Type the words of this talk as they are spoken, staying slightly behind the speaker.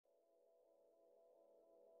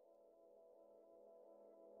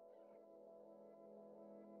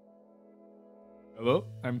Hello,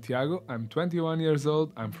 I'm Tiago, I'm 21 years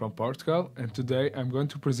old, I'm from Portugal, and today I'm going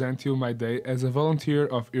to present you my day as a volunteer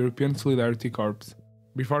of European Solidarity Corps.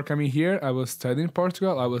 Before coming here, I was studying in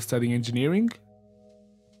Portugal, I was studying engineering.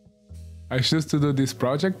 I chose to do this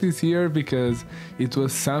project this year because it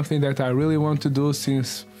was something that I really want to do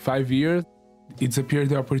since 5 years. It's appeared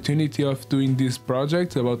the opportunity of doing this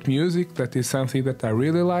project about music, that is something that I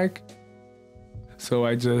really like. So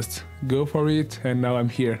I just go for it and now I'm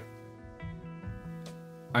here.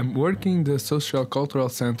 I'm working in the social cultural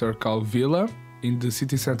center called VILLA in the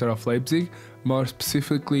city center of Leipzig, more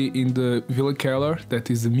specifically in the VILLA Keller, that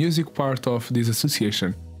is the music part of this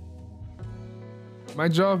association. My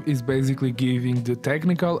job is basically giving the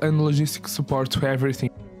technical and logistic support to everything.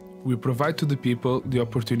 We provide to the people the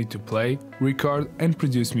opportunity to play, record and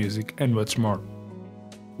produce music and much more.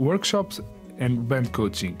 Workshops and band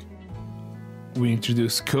coaching. We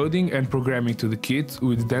introduce coding and programming to the kids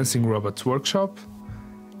with Dancing Robots workshop.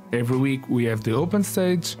 Every week we have the open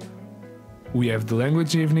stage, we have the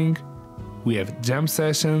language evening, we have jam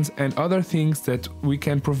sessions and other things that we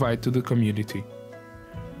can provide to the community.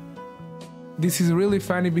 This is really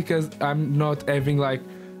funny because I'm not having like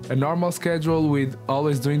a normal schedule with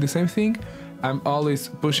always doing the same thing. I'm always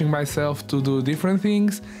pushing myself to do different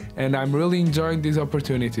things and I'm really enjoying this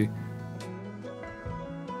opportunity.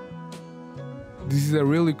 This is a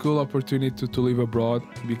really cool opportunity to live abroad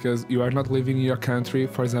because you are not living in your country.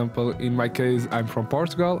 For example, in my case, I'm from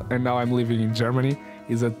Portugal and now I'm living in Germany.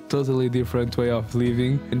 It's a totally different way of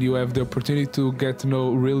living and you have the opportunity to get to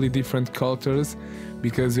know really different cultures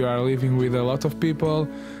because you are living with a lot of people.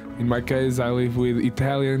 In my case, I live with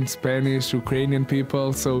Italian, Spanish, Ukrainian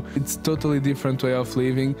people, so it's totally different way of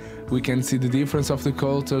living. We can see the difference of the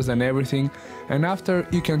cultures and everything. And after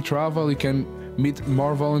you can travel, you can meet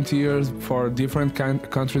more volunteers for different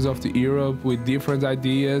countries of the Europe with different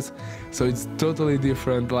ideas. So it's totally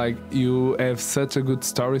different, like you have such a good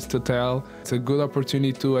stories to tell. It's a good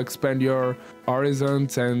opportunity to expand your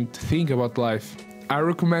horizons and think about life. I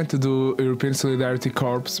recommend to do European Solidarity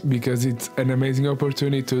Corps because it's an amazing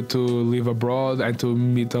opportunity to live abroad and to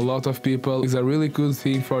meet a lot of people. It's a really good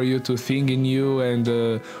thing for you to think in you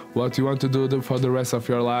and what you want to do for the rest of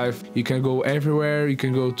your life. You can go everywhere, you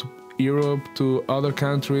can go to Europe, to other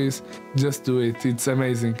countries. Just do it, it's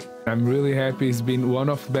amazing. I'm really happy, it's been one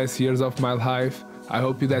of the best years of my life. I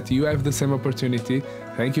hope that you have the same opportunity.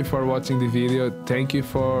 Thank you for watching the video, thank you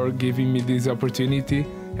for giving me this opportunity,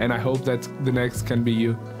 and I hope that the next can be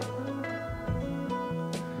you.